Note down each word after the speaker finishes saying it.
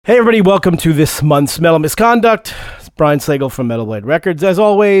Hey everybody, welcome to this month's Metal Misconduct. It's Brian Slagle from Metal Blade Records, as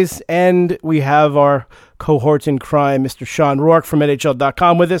always, and we have our cohort in crime, Mr. Sean Rourke from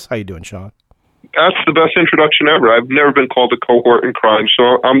NHL.com with us. How you doing, Sean? That's the best introduction ever. I've never been called a cohort in crime,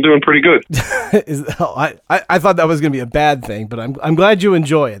 so I'm doing pretty good. I thought that was going to be a bad thing, but I'm glad you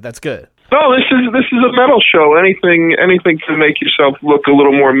enjoy it. That's good. No, this is a metal show. Anything to make yourself look a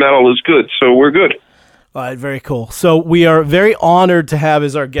little more metal is good, so we're good. All right, very cool. So we are very honored to have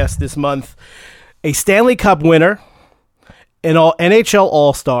as our guest this month a Stanley Cup winner, an NHL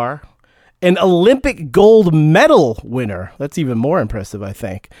All-Star, an Olympic gold medal winner. That's even more impressive, I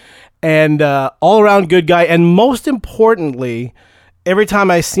think. And all-around good guy. And most importantly, every time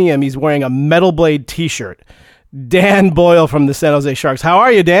I see him, he's wearing a Metal Blade t-shirt. Dan Boyle from the San Jose Sharks. How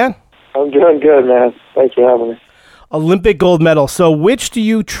are you, Dan? I'm doing good, man. Thanks for having me. Olympic gold medal. So which do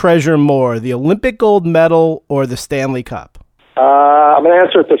you treasure more, the Olympic gold medal or the Stanley Cup? I'm going to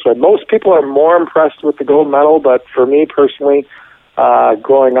answer it this way. Most people are more impressed with the gold medal, but for me personally,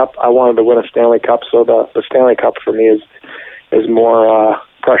 growing up, I wanted to win a Stanley Cup, so the Stanley Cup for me is more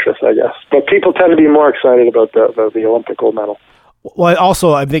precious, I guess. But people tend to be more excited about the Olympic gold medal. Well,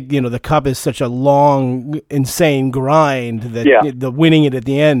 also, I think, the Cup is such a long, insane grind that the winning it at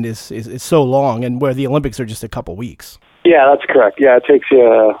the end is so long, and where the Olympics are just a couple weeks. Yeah, that's correct. Yeah, it takes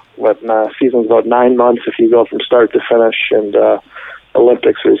you, season's about 9 months if you go from start to finish, and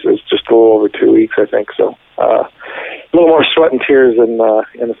Olympics is just a little over 2 weeks, I think. So a little more sweat and tears in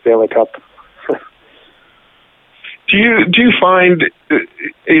the Stanley Cup. Do you find,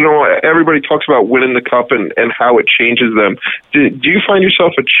 everybody talks about winning the cup and how it changes them. Do you find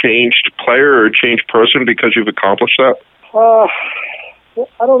yourself a changed player or a changed person because you've accomplished that?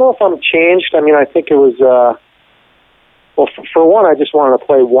 I don't know if I'm changed. I mean, I think it was, for one, I just wanted to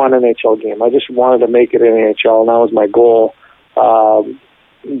play one NHL game. I just wanted to make it in NHL, and that was my goal.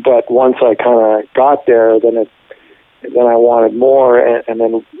 But once I kind of got there, then I wanted more, and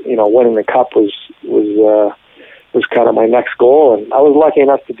then, winning the cup was kind of my next goal, and I was lucky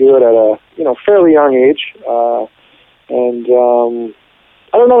enough to do it at a fairly young age, and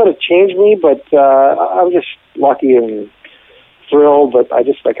I don't know that it changed me, but I was just lucky and thrilled. But I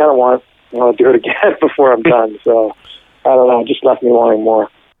kind of want to do it again before I'm done. So I don't know, it just left me wanting more.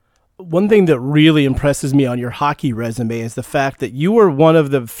 One thing that really impresses me on your hockey resume is the fact that you were one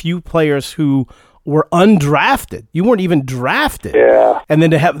of the few players who were undrafted. You weren't even drafted. Yeah. And then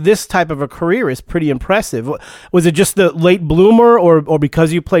to have this type of a career is pretty impressive. Was it just the late bloomer, or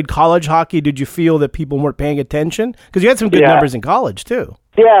because you played college hockey, did you feel that people weren't paying attention? Because you had some good numbers in college, too.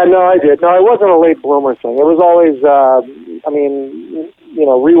 Yeah, no, I did. No, it wasn't a late bloomer thing. It was always,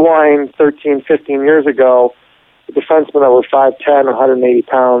 rewind 13, 15 years ago, the defensemen that were 5'10", 180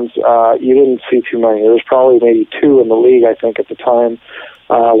 pounds, you didn't see too many. There was probably maybe two in the league, I think, at the time.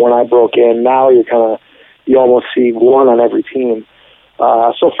 When I broke in, now you almost see one on every team.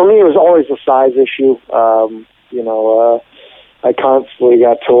 So for me, it was always a size issue. I constantly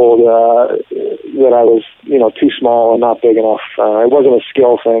got told that I was, too small and not big enough. It wasn't a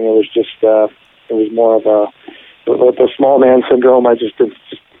skill thing. It was just, it was more of the small man syndrome. I just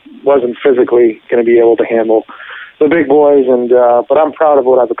wasn't physically going to be able to handle the big boys. But I'm proud of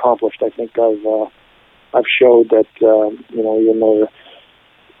what I've accomplished. I think I've showed that, even though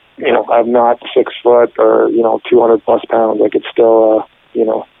I'm not 6 foot or, 200 plus pounds. I could still,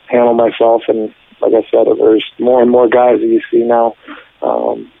 handle myself. And like I said, there's more and more guys that you see now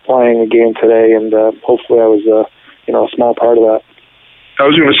playing the game today. And hopefully I was, a small part of that. I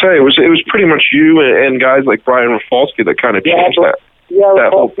was going to say, it was pretty much you and guys like Brian Rafalski that kind of changed that. Yeah,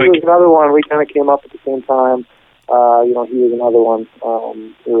 Rafalski was another one. We kind of came up at the same time. He was another one.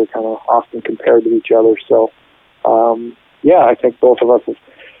 We were kind of often compared to each other. So, I think both of us have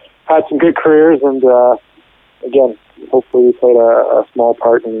had some good careers, and again, hopefully we played a small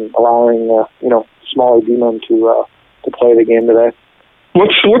part in allowing smaller D-men to play the game today.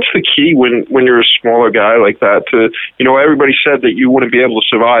 What's the key when you're a smaller guy like that to everybody said that you wouldn't be able to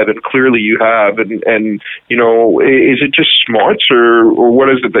survive, and clearly you have, and is it just smarts or what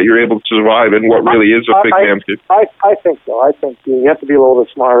is it that you're able to survive, and what really is a big man too? I think so. I think you have to be a little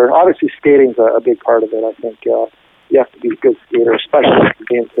bit smarter. Obviously skating's a big part of it. I think you have to be a good skater, especially in the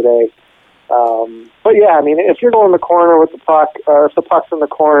game today. But yeah, I mean, if you're going in the corner with the puck, or if the puck's in the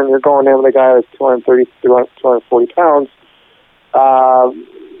corner and you're going in with a guy that's 230, 240 pounds,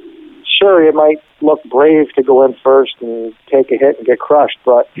 sure, it might look brave to go in first and take a hit and get crushed,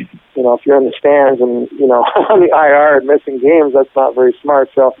 but, if you're in the stands and, on the IR and missing games, that's not very smart.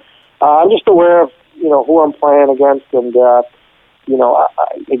 So I'm just aware of, who I'm playing against, and,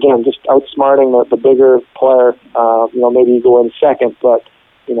 again, just outsmarting the bigger player. Maybe you go in second, but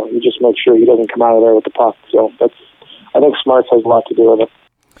you just make sure he doesn't come out of there with the puck. So I think smarts has a lot to do with it.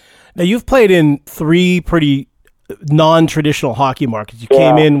 Now, you've played in 3 pretty non-traditional hockey markets. You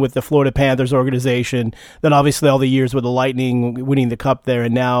came in with the Florida Panthers organization, then obviously all the years with the Lightning winning the Cup there,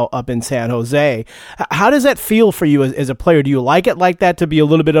 and now up in San Jose. How does that feel for you as a player? Do you like it like that, to be a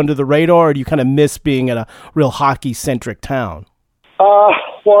little bit under the radar, or do you kind of miss being in a real hockey-centric town?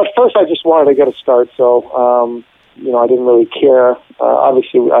 Well, at first I just wanted to get a start, so I didn't really care.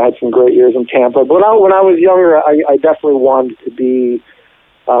 Obviously, I had some great years in Tampa, but when I was younger, I definitely wanted to be.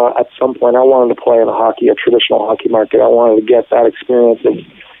 At some point, I wanted to play in a traditional hockey market. I wanted to get that experience of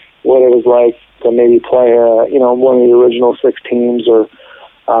what it was like to maybe play, one of the original 6 teams, or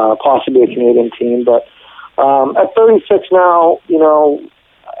possibly a Canadian team. But at 36 now,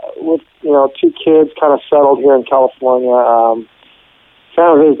 with 2 kids kind of settled here in California,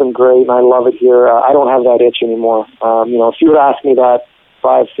 San Jose's been great, and I love it here. I don't have that itch anymore. If you would ask me that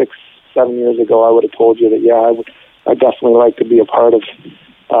 5, 6, 7 years ago, I would have told you that, I'd definitely like to be a part of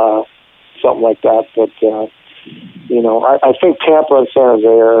something like that. But I think Tampa and San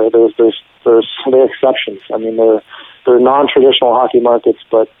Jose they're exceptions. I mean, they're non-traditional hockey markets,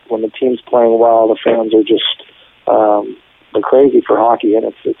 but when the team's playing well, the fans are just they're crazy for hockey,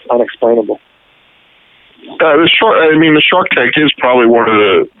 and it's unexplainable. The Shark Tank is probably one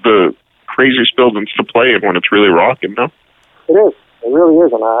of the craziest buildings to play in when it's really rocking, no? It is. It really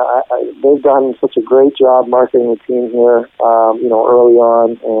is, and they've done such a great job marketing the team here, early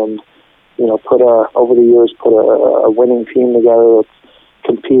on, and over the years put a winning team together that's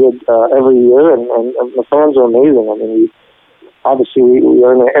competed every year, and the fans are amazing. I mean, we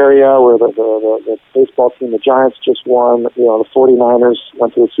are in an area where the baseball team, the Giants, just won. The 49ers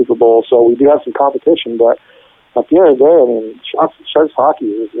went to the Super Bowl, so we do have some competition. But at the end of the day, I mean, Sharks hockey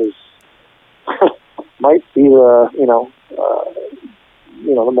is might be the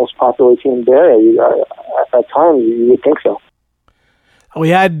most popular team there. At times, you would think so. We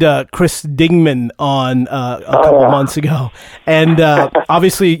had Chris Dingman on a couple months ago, and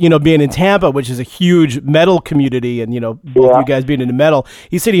obviously, being in Tampa, which is a huge metal community, and both you guys being into metal,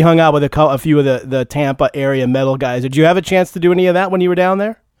 he said he hung out with a few of the Tampa area metal guys. Did you have a chance to do any of that when you were down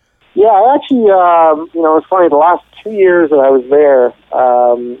there? Yeah, I actually, it's funny. The last 2 years that I was there,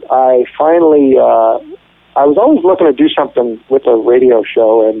 I finally. I was always looking to do something with a radio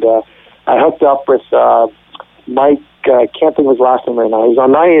show, and I hooked up with Mike. I can't think of his last name right now. He was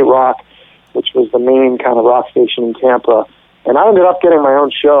on 98 Rock, which was the main kind of rock station in Tampa. And I ended up getting my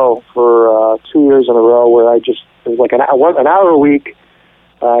own show for 2 years in a row, where it was like an hour a week.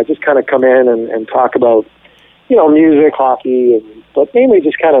 Just kind of come in and talk about, music, hockey, but mainly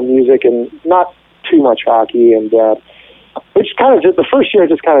just kind of music and not too much hockey. And which kind of the first year I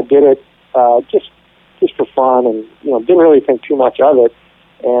just kind of did it just for fun, and didn't really think too much of it.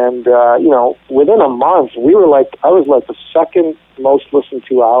 And within a month, I was like the second most listened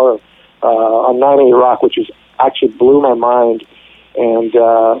to hour on 98 Rock, which actually blew my mind. And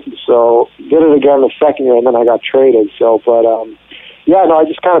so did it again the second year, and then I got traded. So, but I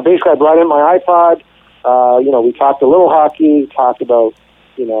just kind of basically I brought in my iPod. We talked a little hockey, talked about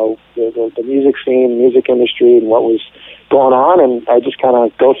the music scene, music industry, and what was going on, and I just kind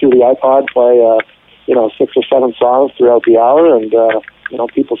of go through the iPod, play 6 or 7 songs throughout the hour, and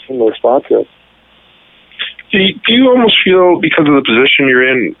people seem to respond to it. Do you almost feel, because of the position you're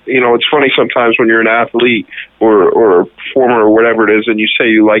in, it's funny sometimes when you're an athlete or a performer or whatever it is, and you say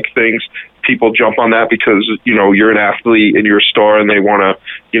you like things, people jump on that because, you're an athlete and you're a star and they want to,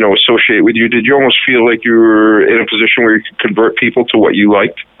 associate with you. Did you almost feel like you were in a position where you could convert people to what you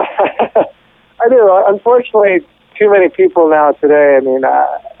liked? I do. Unfortunately, too many people now today,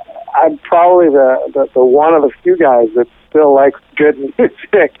 I'm probably the one of the few guys that still likes good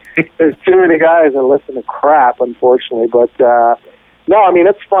music. There's too many guys that listen to crap, unfortunately. But no,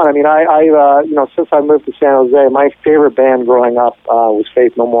 it's fun. I since I moved to San Jose, my favorite band growing up was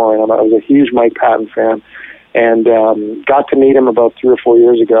Faith No More, and I was a huge Mike Patton fan, and got to meet him about 3 or 4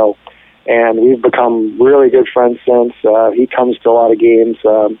 years ago, and we've become really good friends since. He comes to a lot of games.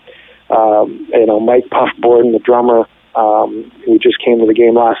 Mike Puff Borden, the drummer, who just came to the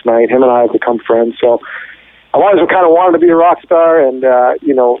game last night, him and I have become friends. So I've always kind of wanted to be a rock star, and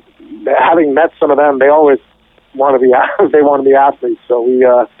having met some of them, they always want to be athletes. So we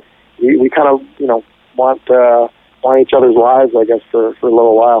kind of want each other's lives, I guess, for a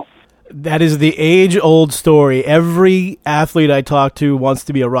little while. That is the age-old story. Every athlete I talk to wants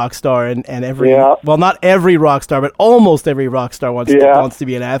to be a rock star, and well, not every rock star, but almost every rock star wants to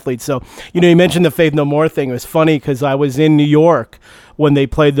be an athlete. So, you mentioned the Faith No More thing. It was funny because I was in New York when they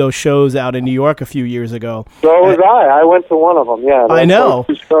played those shows out in New York a few years ago. So was I. I went to one of them. Yeah, I know.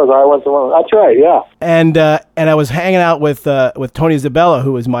 Two shows. I went to one of them. That's right. Yeah. And I was hanging out with Tony Isabella,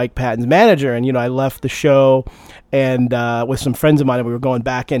 who was Mike Patton's manager, and I left the show and with some friends of mine, and we were going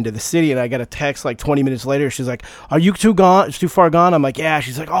back into the city, and I got a text like 20 minutes later. She's like, "Are you too far gone?" I'm like, "Yeah."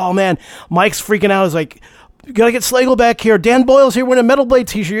 She's like, "Oh man, Mike's freaking out." I was like, "You gotta get Slagle back here. Dan Boyle's here wearing a Metal Blade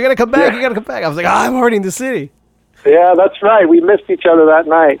t-shirt. You gotta come back. You gotta come back." I was like, I'm already in the city. Yeah, that's right. We missed each other that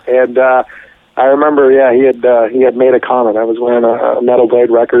night, and I remember. Yeah, he had made a comment. I was wearing a Metal Blade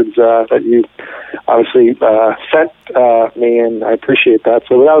Records that you obviously sent me, and I appreciate that.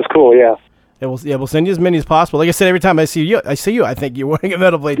 So that was cool. Yeah. We'll send you as many as possible. Like I said, every time I see you, I think you're wearing a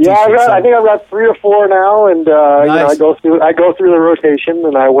Metal Blade t-shirt. Yeah, I think I've got 3 or 4 now, and nice. I go through the rotation,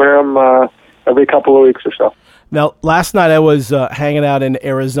 and I wear them every couple of weeks or so. Now, last night I was hanging out in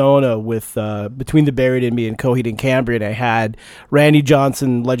Arizona with between the Buried and Me and Coheed and Cambria, and I had Randy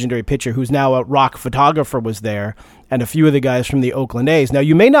Johnson, legendary pitcher, who's now a rock photographer, was there, and a few of the guys from the Oakland A's. Now,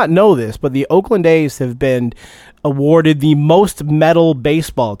 you may not know this, but the Oakland A's have been awarded the most metal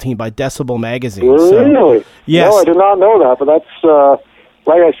baseball team by Decibel Magazine. Really? Yes. No, I did not know that, but that's,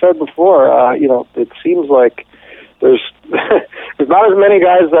 like I said before, it seems like there's not as many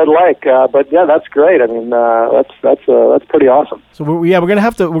guys as I'd like, but yeah, that's great. I mean, that's pretty awesome. So we're gonna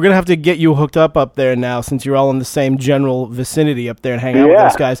have to get you hooked up there now, since you're all in the same general vicinity up there and hang out with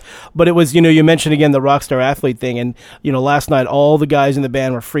those guys. But it was, you mentioned again the Rockstar Athlete thing, and last night all the guys in the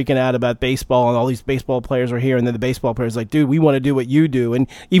band were freaking out about baseball, and all these baseball players were here, and then the baseball players like, dude, we want to do what you do, and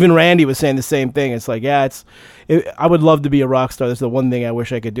even Randy was saying the same thing. It's like, I would love to be a rock star. That's the one thing I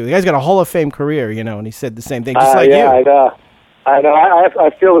wish I could do. The guy's got a Hall of Fame career, and he said the same thing, just like you. Yeah, I know. I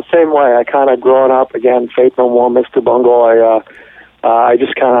feel the same way. I kind of growing up again, Faith No More, Mr. Bungle. I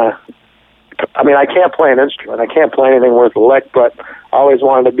just kind of. I mean, I can't play an instrument. I can't play anything worth a lick, but I always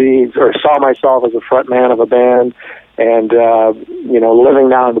wanted to be, or saw myself as a front man of a band, and living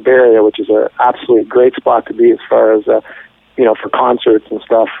down in the Bay Area, which is an absolutely great spot to be as far as for concerts and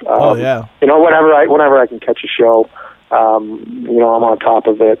stuff. Whenever I can catch a show, I'm on top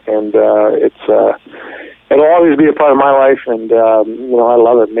of it, and it'll always be a part of my life, and I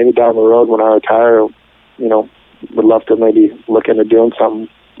love it. Maybe down the road when I retire, would love to maybe look into doing something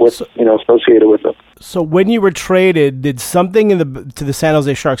with associated with it. So when you were traded, did something to the San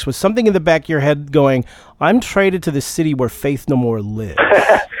Jose Sharks, was something in the back of your head going, I'm traded to the city where Faith No More lives?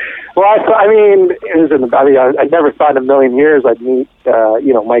 Well, I never thought in a million years I'd meet,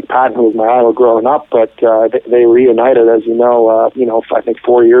 Mike Patton, who was my idol growing up, but they reunited, as you know, I think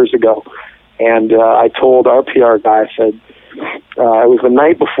 4 years ago. And I told our PR guy, I said, it was the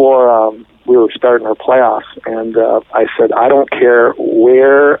night before we were starting our playoffs, and I said, I don't care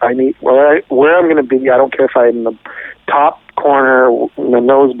where I'm going to be. I don't care if I'm in the top corner, in the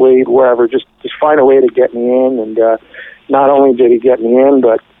nosebleed, wherever. Just find a way to get me in. And not only did he get me in,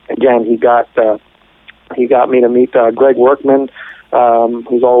 but again, he got me to meet Greg Workman,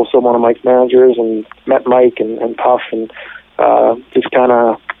 who's also one of Mike's managers, and met Mike and Puff, and just kind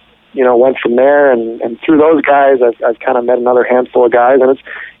of went from there. And through those guys, I've kind of met another handful of guys, and it's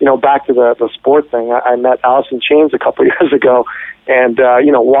back to the sport thing. I met Allison Chains a couple of years ago, and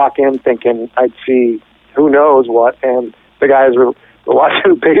walk in thinking I'd see who knows what, and the guys were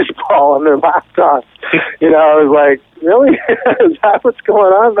watching baseball on their laptops. I was like, really? Is that what's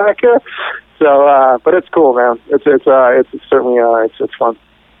going on back here? So, but it's cool, man. It's certainly it's fun.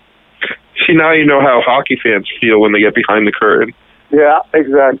 See, now you know how hockey fans feel when they get behind the curtain. Yeah,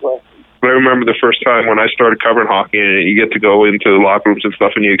 exactly. I remember the first time when I started covering hockey, and you get to go into the locker rooms and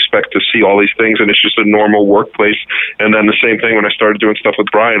stuff, and you expect to see all these things, and it's just a normal workplace. And then the same thing when I started doing stuff with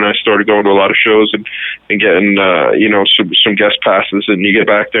Brian, I started going to a lot of shows and getting some guest passes, and you get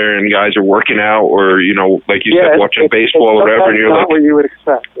back there and guys are working out, or like you said, watching baseball or whatever, and you're like, what you would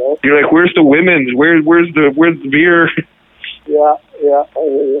expect, right? You're like, where's the women's? Where's the beer? Yeah.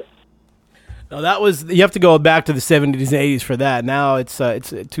 No, you have to go back to the 70s and 80s for that. Now it's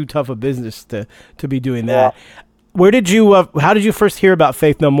too tough a business to be doing that. Yeah. Where did you? How did you first hear about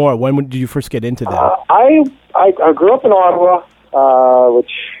Faith No More? When did you first get into that? I grew up in Ottawa,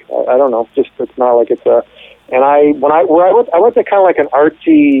 which I don't know. Just it's not like it's a. And I went to kind of like an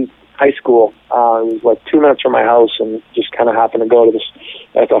artsy high school. It was like 2 minutes from my house, and just kind of happened to go to this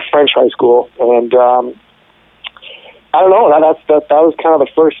at a French high school. And I don't know. That was kind of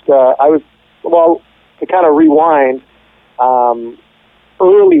the first. Well, to kind of rewind,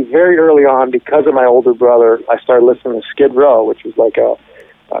 very early on, because of my older brother, I started listening to Skid Row, which was like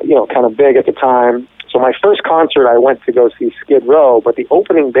kind of big at the time. So my first concert, I went to go see Skid Row, but the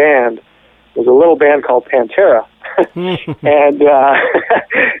opening band was a little band called Pantera. And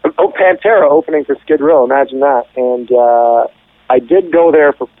Pantera opening for Skid Row, imagine that. And I did go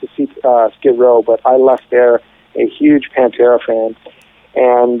there to see Skid Row, but I left there a huge Pantera fan.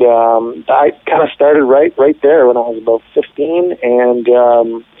 And I kind of started right there when I was about 15, and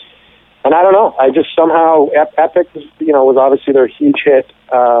I don't know, I just somehow Epic, was obviously their huge hit,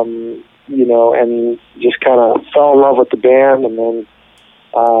 and just kind of fell in love with the band, and then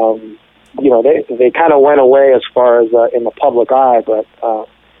they kind of went away as far as in the public eye, but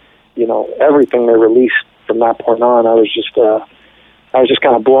everything they released from that point on, I was just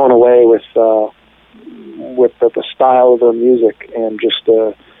kind of blown away with the style of their music, and just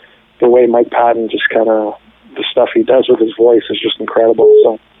the way Mike Patton just kind of, the stuff he does with his voice is just incredible.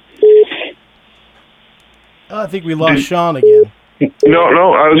 So I think we lost Sean again. No,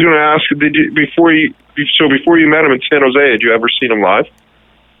 I was going to ask, before you met him in San Jose, had you ever seen him live?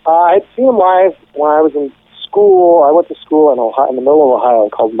 I'd seen him live when I was in school. I went to school in Ohio, in the middle of Ohio,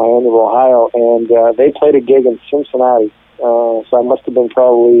 called Miamisville, Ohio, and they played a gig in Cincinnati. So I must have been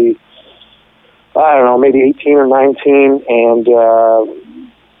probably, I don't know, maybe 18 or 19, and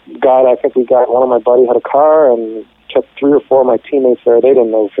I think one of my buddies had a car and took 3 or 4 of my teammates there. They didn't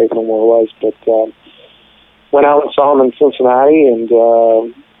know who Faith No More was, but went out and saw him in Cincinnati, and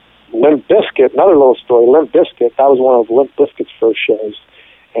Limp Bizkit, another little story, Limp Bizkit, that was one of Limp Bizkit's first shows,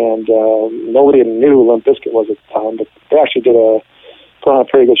 and nobody nknew who Limp Bizkit was at the time, but they actually put on a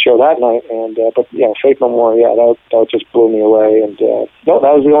pretty good show that night, and Faith No More, that just blew me away, and that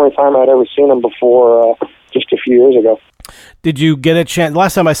was the only time I'd ever seen them before, just a few years ago. Did you get a chance?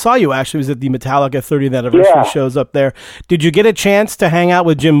 Last time I saw you actually was at the Metallica 30th anniversary shows up there. Did you get a chance to hang out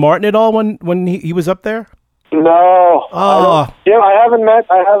with Jim Martin at all when he was up there? No. Jim, I haven't met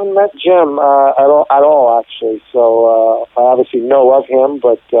Jim at all actually. So I obviously know of him,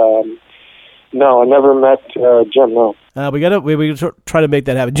 but no, I never met Jim. No. We gotta try to make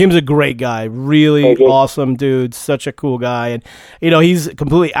that happen. Jim's a great guy, really awesome dude, such a cool guy, and he's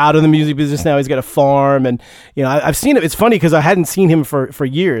completely out of the music business now. He's got a farm, and I've seen him. It's funny because I hadn't seen him for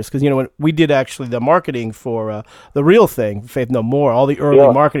years, because when we did actually the marketing for the real thing, Faith No More, all the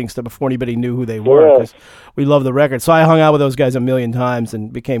early marketing stuff before anybody knew who they were, because we love the record. So I hung out with those guys a million times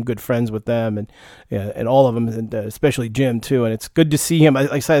and became good friends with them, and all of them, and especially Jim too. And it's good to see him. Like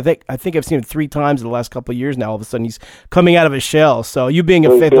I said, I think I've seen him 3 times in the last couple of years now. All of a sudden he's coming out of his shell. So you being a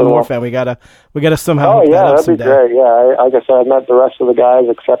Faith No More fan, we gotta somehow. Oh yeah, that'd be great. Yeah, like I said, I met the rest of the guys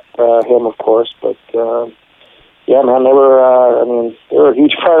except him, of course. But yeah, man, they were a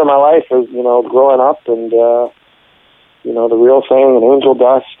huge part of my life as growing up, and the real thing, and Angel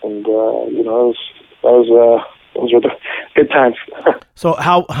Dust, and those were the good times. So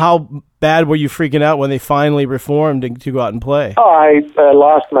how bad were you freaking out when they finally reformed to go out and play? Oh, I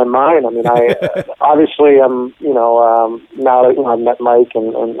lost my mind. I mean, I obviously now that I've met Mike,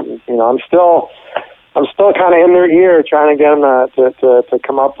 and I'm still kind of in their ear trying to get them to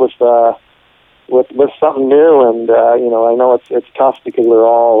come up with something new, and I know it's tough because they're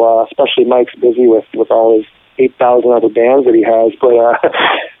all, especially Mike's busy with all his 8,000 other bands that he has, but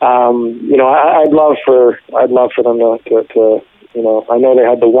I'd love for them to I know they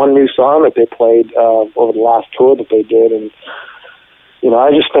had the one new song that they played over the last tour that they did, and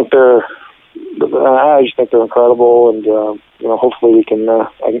I just think they're incredible, and hopefully we can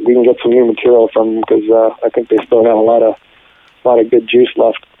get some new material from them, because I think they still have a lot of good juice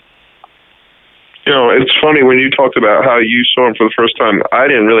left. It's funny when you talked about how you saw him for the first time. I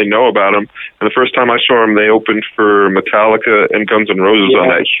didn't really know about him, and the first time I saw him, they opened for Metallica and Guns N' Roses on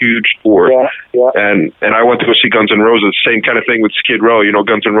that huge tour. Yeah. And I went to go see Guns N' Roses. Same kind of thing with Skid Row.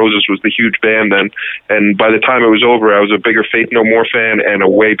 Guns N' Roses was the huge band then, and by the time it was over, I was a bigger Faith No More fan and a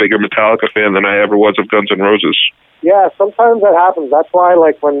way bigger Metallica fan than I ever was of Guns N' Roses. Yeah, sometimes that happens. That's why,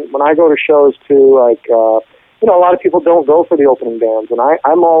 like when I go to shows too, like. A lot of people don't go for the opening bands, and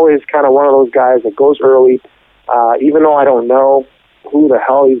I'm always kind of one of those guys that goes early, even though I don't know who the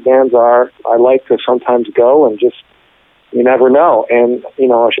hell these bands are. I like to sometimes go, and just, you never know. And,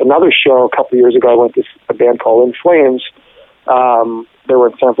 another show a couple of years ago, I went to a band called In Flames. They were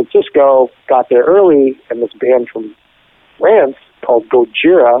in San Francisco, got there early, and this band from France called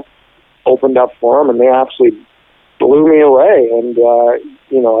Gojira opened up for them, and they absolutely blew me away. And,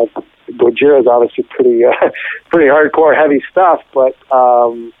 Gojira is obviously pretty hardcore, heavy stuff, but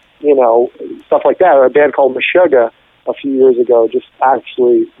stuff like that. Or a band called Meshuggah a few years ago just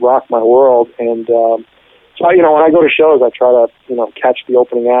actually rocked my world. And so when I go to shows, I try to catch the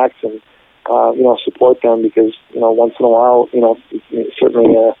opening acts and support them, because once in a while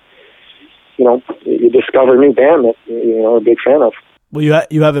certainly you discover a new band that you're a big fan of. Well,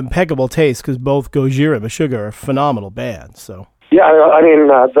 you have impeccable taste because both Gojira and Meshuggah are phenomenal bands. So yeah, I mean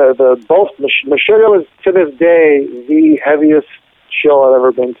the both Meshuggah was to this day the heaviest show I've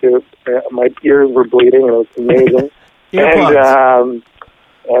ever been to. My ears were bleeding, and it was amazing.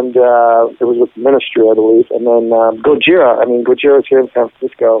 And it was with Ministry, I believe. And then Gojira. I mean, Gojira's here in San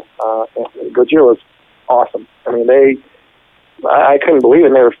Francisco. Gojira was awesome. I mean, I couldn't believe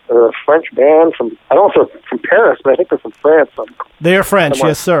it. They're a French band from, I don't know if they're from Paris, but I think they're from France. They are French,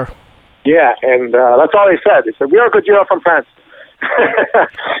 somewhere. Yes, sir. Yeah, and that's all they said. They said, we are Gojira from France.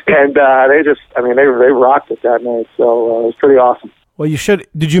 And they rocked it that night, so it was pretty awesome. Well, you should.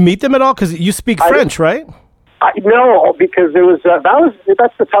 Did you meet them at all? Because you speak French, right? No, because it was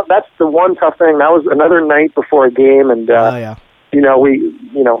that's the one tough thing. That was another night before a game, and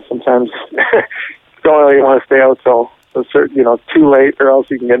sometimes don't really want to stay out till too late, or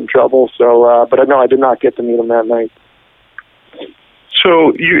else you can get in trouble. So, but no, I did not get to meet him that night.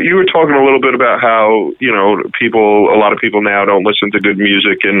 So you were talking a little bit about how, a lot of people now don't listen to good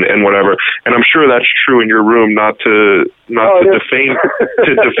music and whatever. And I'm sure that's true in your room, not to defame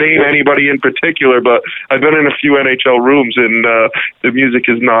anybody in particular, but I've been in a few NHL rooms and the music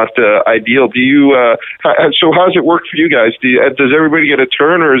is not ideal. Do you so how does it work for you guys? Does everybody get a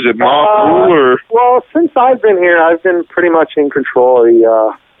turn, or is it mob rule, or? Well, since I've been here, I've been pretty much in control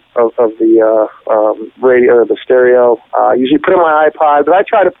of the radio or the stereo. Usually put in my iPod, but I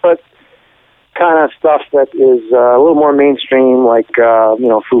try to put kind of stuff that is a little more mainstream, like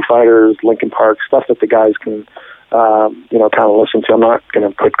Foo Fighters, Linkin Park, stuff that the guys can kind of listen to. I'm not going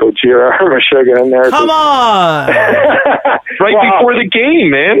to put Gojira or Meshuggah in there. Come on! Before the game,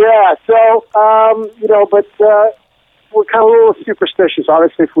 man. Yeah, so but we're kind of a little superstitious.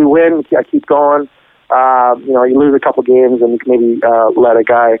 Obviously, if we win, I keep going. You lose a couple games and you can maybe let a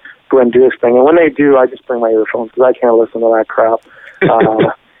guy go and do his thing. And when they do, I just bring my earphones because I can't listen to that crap.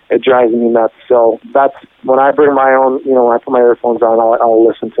 It drives me nuts. So that's when I bring my own, when I put my earphones on, I'll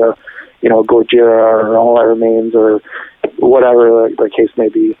listen to, Gojira or All That Remains or whatever the case may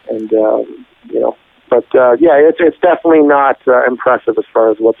be. And, it's definitely not impressive as far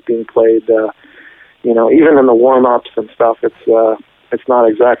as what's being played. Even in the warm-ups and stuff, it's not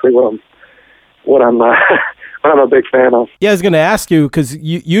exactly what I'm a big fan of. Yeah, I was going to ask you, because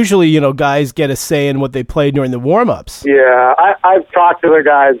usually, guys get a say in what they play during the warm-ups. Yeah, I've talked to the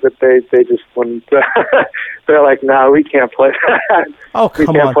guys that they just wouldn't. They're like, no, we can't play that. Oh, come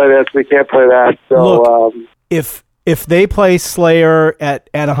on. We can't play this, we can't play that. So, look, if they play Slayer at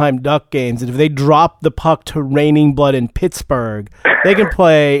Anaheim Duck games, and if they drop the puck to Raining Blood in Pittsburgh, they can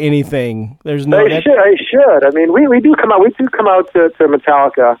play anything. There's no. They should. I mean, we do come out. We do come out to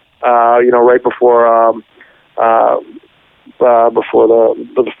Metallica. Right before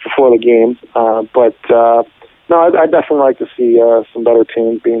the game. But I'd definitely like to see some better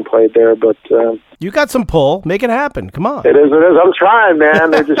tunes being played there. But you got some pull. Make it happen. Come on. It is. I'm trying, man.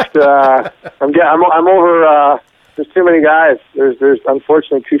 They're just. I'm over. There's too many guys. There's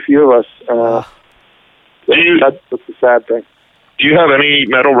unfortunately too few of us. That's the sad thing. Do you have any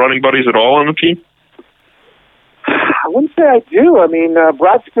metal running buddies at all on the team? I wouldn't say I do. I mean,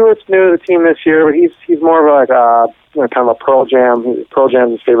 Brad Stewart's new to the team this year, but he's more of kind of a Pearl Jam. Pearl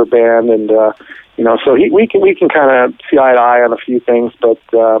Jam's his favorite band, and so we can kind of see eye to eye on a few things. But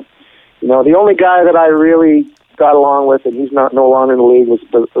the only guy that I really got along with, and he's no longer in the league, was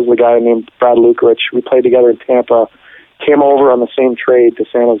the guy named Brad Lukerich. We played together in Tampa. Came over on the same trade to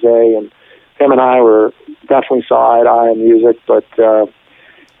San Jose, and him and I were definitely saw eye to eye in music. But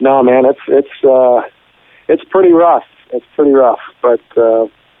no, man, it's pretty rough. It's pretty rough, but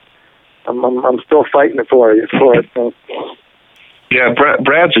I'm still fighting for it. So. Yeah,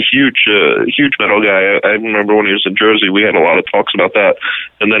 Brad's a huge metal guy. I remember when he was in Jersey, we had a lot of talks about that,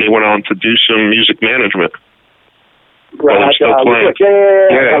 and then he went on to do some music management. Brad, still playing.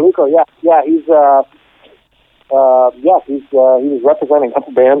 Luco, yeah. He's he was representing a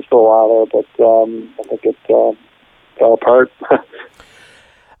couple bands for a while there, but I think it fell apart.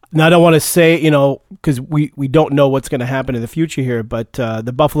 Now, I don't want to say, because we don't know what's going to happen in the future here, but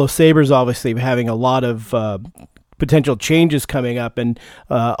the Buffalo Sabres obviously having a lot of potential changes coming up, and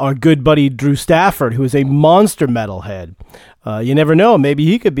our good buddy Drew Stafford, who is a monster metalhead, you never know, maybe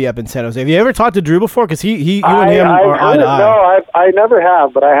he could be up in San Jose. Have you ever talked to Drew before? Because you and him are eye to eye. No, I never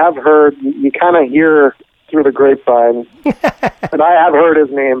have, but I have heard, you kind of hear through the grapevine, and I have heard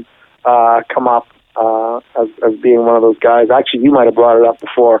his name come up. As being one of those guys. Actually, you might have brought it up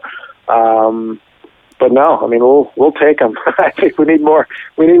before. but no, I mean we'll take them. I think we need more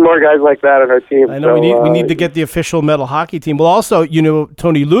guys like that on our team. I know we need to get the official metal hockey team. Well, also,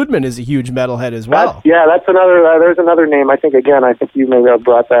 Tony Ludman is a huge metalhead as well. That's another. There's another name. I think you maybe have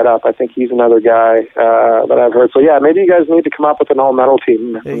brought that up. I think he's another guy that I've heard. So yeah, maybe you guys need to come up with an all metal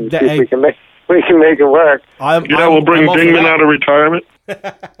team and see if we can make it work. We'll bring Dingman out of retirement.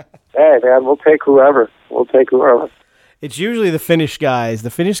 Hey man, we'll take whoever. It's usually the Finnish guys.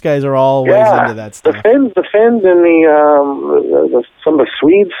 The Finnish guys are always into that stuff. The Finns, and the some of the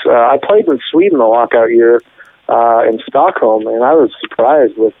Swedes. I played in Sweden the lockout year in Stockholm, and I was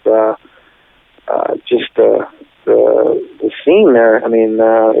surprised with just the scene there. I mean,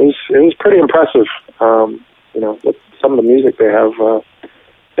 it was pretty impressive. With some of the music they have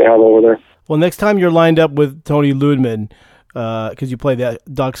over there. Well, next time you're lined up with Tony Ludman, because you play the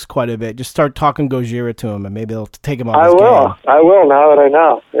Ducks quite a bit, just start talking Gojira to him, and maybe they'll take him on his game. I will, now that I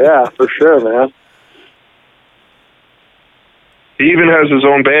know. Yeah, for sure, man. He even has his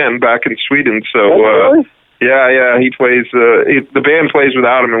own band back in Sweden, so... Really? Yeah, he plays... the band plays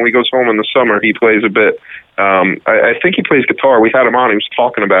without him, and when he goes home in the summer, he plays a bit. I think he plays guitar. We had him on, he was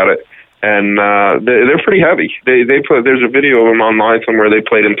talking about it, and they're pretty heavy. They play, there's a video of them online somewhere. They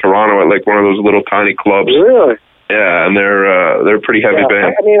played in Toronto at like one of those little tiny clubs. Really? Yeah, and they're a pretty heavy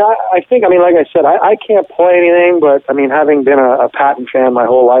band. I mean, I think, like I said, I can't play anything, but I mean, having been a Patton fan my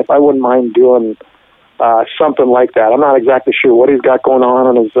whole life, I wouldn't mind doing something like that. I'm not exactly sure what he's got going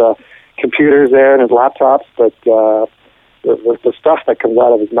on his computers there and his laptops, but the stuff that comes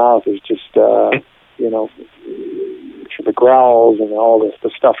out of his mouth is just, the growls and all this,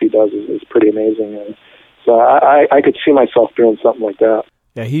 the stuff he does is pretty amazing. And so I could see myself doing something like that.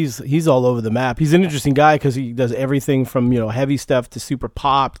 Yeah, he's all over the map. He's an interesting guy because he does everything from heavy stuff to super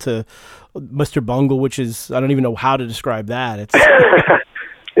pop to Mr. Bungle, which is, I don't even know how to describe that. It's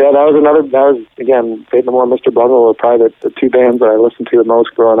yeah, that was again, Faith No More and Mr. Bungle were probably the two bands that I listened to the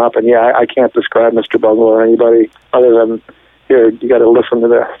most growing up. And yeah, I can't describe Mr. Bungle or anybody other than, here, you got to listen to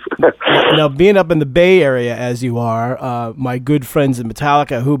this. Now, being up in the Bay Area as you are, my good friends in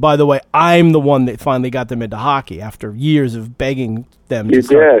Metallica, who, by the way, I'm the one that finally got them into hockey after years of begging them to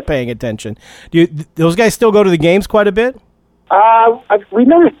start paying attention. Those guys still go to the games quite a bit? They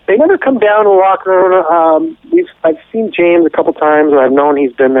never come down to the locker room. I've seen James a couple times, or I've known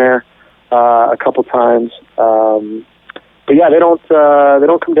he's been there a couple times. But yeah, they don't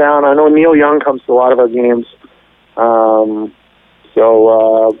come down. I know Neil Young comes to a lot of our games.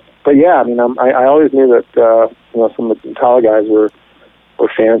 But yeah, I mean, I always knew that some of the Metallica guys were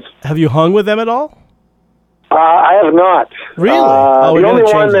fans. Have you hung with them at all? I have not. Really? The only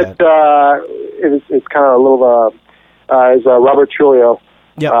one that is kind of a little is Robert Trujillo.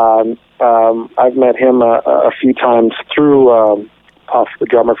 Yeah. I've met him a few times through Puff, the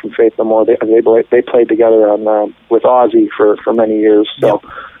drummer from Faith No More. They played together on with Ozzy for many years. So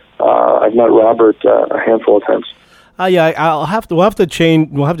I've met Robert a handful of times. Yeah, we'll have to change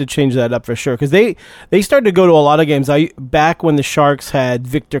that up for sure, because they started to go to a lot of games. Back when the Sharks had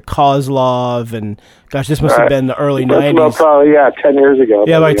Victor Kozlov, and gosh, this must have been the early 90s. About probably 10 years ago.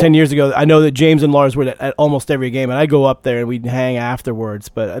 Yeah, about 10 years ago. I know that James and Lars were at almost every game, and I'd go up there and we'd hang afterwards.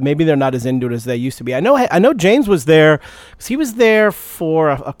 But maybe they're not as into it as they used to be. I know James was there, because he was there for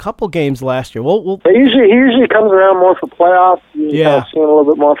a couple games last year. He usually comes around more for playoffs. Kind of seeing a little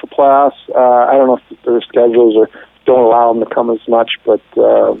bit more for playoffs. I don't know if their schedules don't allow them to come as much, but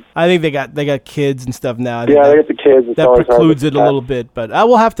I think they got kids and stuff now. They got the kids. That precludes it a little bit, but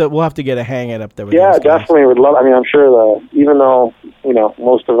we'll have to get a hang at up there with those guys. Definitely would love. I mean, I'm sure even though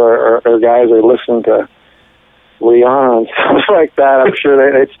most of our guys are listening to Leon and stuff like that, I'm sure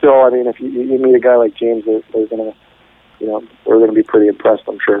they'd still. I mean, if you meet a guy like James, they're gonna be pretty impressed,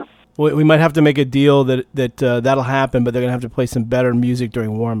 I'm sure. We might have to make a deal that'll happen, but they're gonna have to play some better music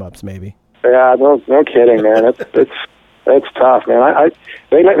during warm-ups, maybe. Yeah, no kidding, man. It's tough, man.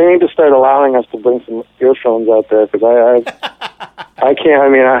 They need to start allowing us to bring some earphones out there, because I can't. I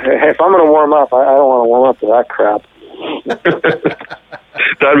mean, if I'm going to warm up, I don't want to warm up to that crap.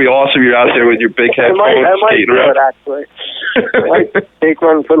 That'd be awesome. You're out there with your big headphones skating around. I might take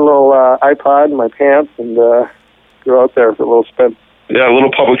one, put a little iPod in my pants, and go out there for a little spin. Yeah, a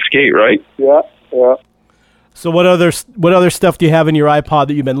little public skate, right? Yeah. So what other stuff do you have in your iPod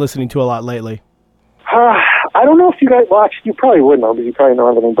that you've been listening to a lot lately? I don't know if you guys, well, actually, you probably would know, because you probably know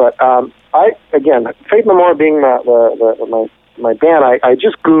everything, but Faith No More being my band, I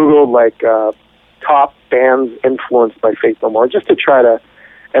just Googled, top bands influenced by Faith No More, just to try to,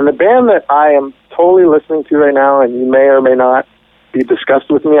 and the band that I am totally listening to right now, and you may or may not be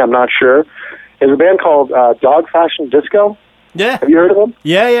disgusted with me, I'm not sure, is a band called Dog Fashion Disco. Yeah. Have you heard of them?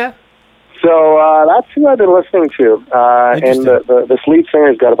 Yeah. So that's who I've been listening to. And this lead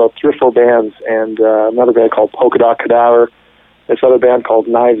singer's got about 3 or 4 bands, and another band called Polka Dot Cadaver, this other band called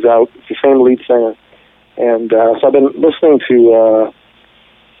Knives Out. It's the same lead singer. And so I've been listening to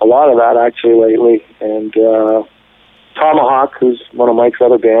a lot of that, actually, lately. And Tomahawk, who's one of Mike's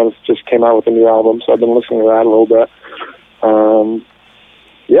other bands, just came out with a new album, so I've been listening to that a little bit.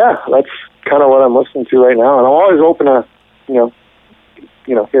 Yeah, that's kind of what I'm listening to right now. And I'm always open to,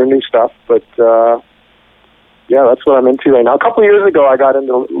 hear new stuff. But, yeah, that's what I'm into right now. A couple of years ago, I got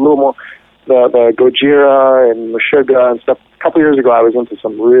into a little more the Gojira and Meshuggah and stuff. A couple of years ago, I was into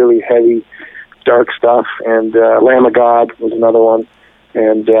some really heavy, dark stuff. And Lamb of God was another one.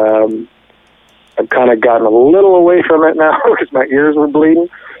 And I've kind of gotten a little away from it now because my ears were bleeding.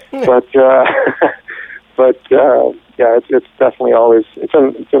 But yeah, it's definitely always it's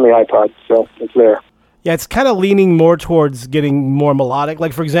in the iPod, so it's there. Yeah, it's kind of leaning more towards getting more melodic.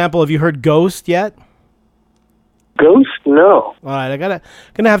 Like, for example, have you heard Ghost yet? Ghost? No. All right, gonna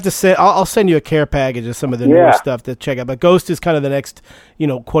have to send. I'll send you a care package of some of the newer stuff to check out. But Ghost is kind of the next,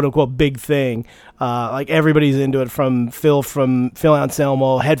 quote unquote, big thing. Like everybody's into it, from Phil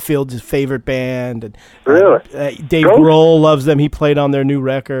Anselmo, Hetfield's his favorite band, and really, Dave Grohl loves them. He played on their new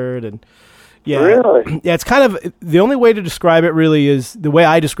record, and yeah, really, yeah. It's kind of the only way to describe it. Really, is the way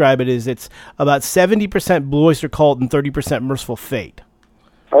I describe it is it's about 70% Blue Oyster Cult and 30% Merciful Fate.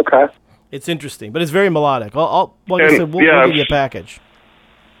 Okay. It's interesting, but it's very melodic. Like I said, we'll give you a package.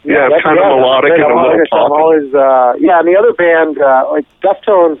 Yeah, it's kind of melodic and a little pop. I'm always, and the other band, like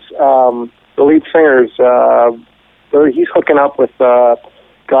Deftones, the lead singer's, he's hooking up with, God,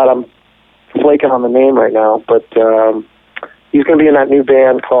 I'm flaking on the name right now, but he's going to be in that new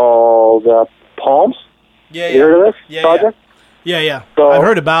band called Palms. Yeah, you heard of this project? Yeah. So, I've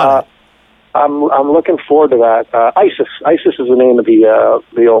heard about it. I'm looking forward to that. ISIS is the name of the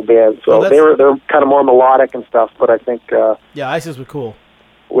old band. So they're kind of more melodic and stuff. But I think ISIS was cool.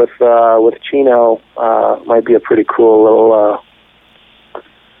 With Chino, might be a pretty cool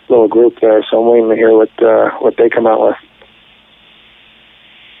little group there. So I'm waiting to hear what they come out with.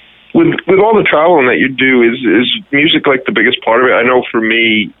 With all the traveling that you do, is music like the biggest part of it? I know for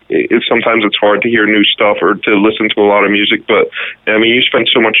me, sometimes it's hard to hear new stuff or to listen to a lot of music, but I mean, you spend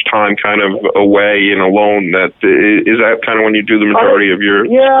so much time kind of away and alone that is that kind of when you do the majority of your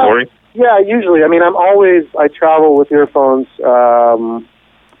exploring? Yeah, usually. I mean, I travel with earphones, on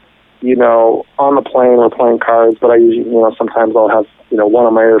the plane or playing cards, but I usually, sometimes I'll have, one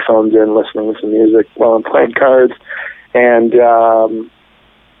of my earphones in listening to some music while I'm playing cards. And,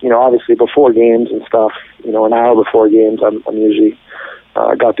 obviously before games and stuff, an hour before games, I'm usually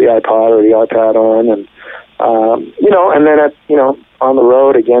got the iPod or the iPad on, and and then on the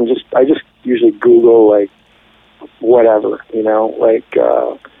road again, I just usually Google like whatever,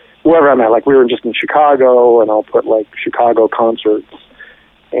 wherever I'm at. Like we were just in Chicago, and I'll put like Chicago concerts,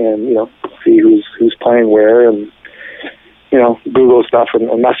 and see who's playing where, and Google stuff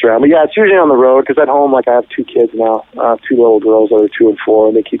and mess around. But yeah, it's usually on the road because at home, like I have 2 kids now, 2 little girls that are 2 and 4,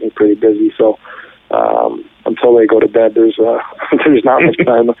 and they keep me pretty busy. So until they go to bed, there's not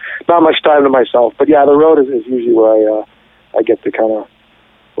much time to myself. But yeah, the road is usually where I get to kind of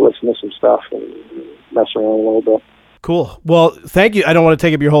listen to some stuff and mess around a little bit. Cool. Well, thank you. I don't want to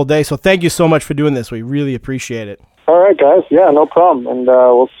take up your whole day, so thank you so much for doing this. We really appreciate it. All right, guys. Yeah, no problem. And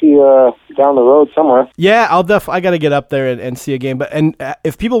we'll see you down the road somewhere. Yeah, I got to get up there and see a game. But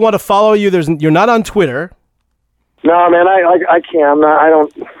if people want to follow you, you're not on Twitter. No, man, I can't.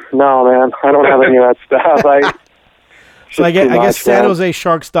 No, man, I don't have any of that stuff. So I guess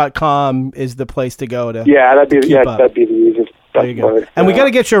SanJoseSharks.com is the place to go to. Yeah, that'd be the easiest. There you go. And we got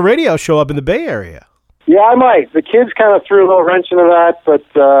to get your radio show up in the Bay Area. Yeah, I might. The kids kind of threw a little wrench into that, but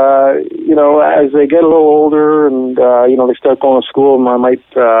as they get a little older and they start going to school, I might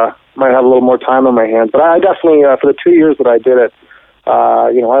have a little more time on my hands. But I definitely, for the 2 years that I did it,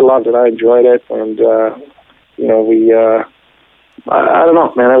 I loved it. I enjoyed it, and I don't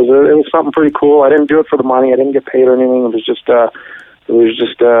know, man. It was something pretty cool. I didn't do it for the money. I didn't get paid or anything. It was just about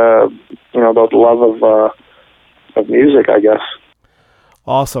the love of music, I guess.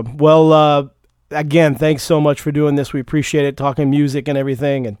 Awesome. Well. Again, thanks so much for doing this. We appreciate it, talking music and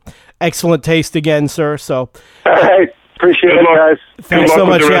everything, and excellent taste again, sir. So, all right, appreciate it, guys. Thanks so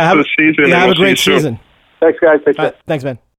much. Have a great season. Thanks, guys. Take care. Thanks, man.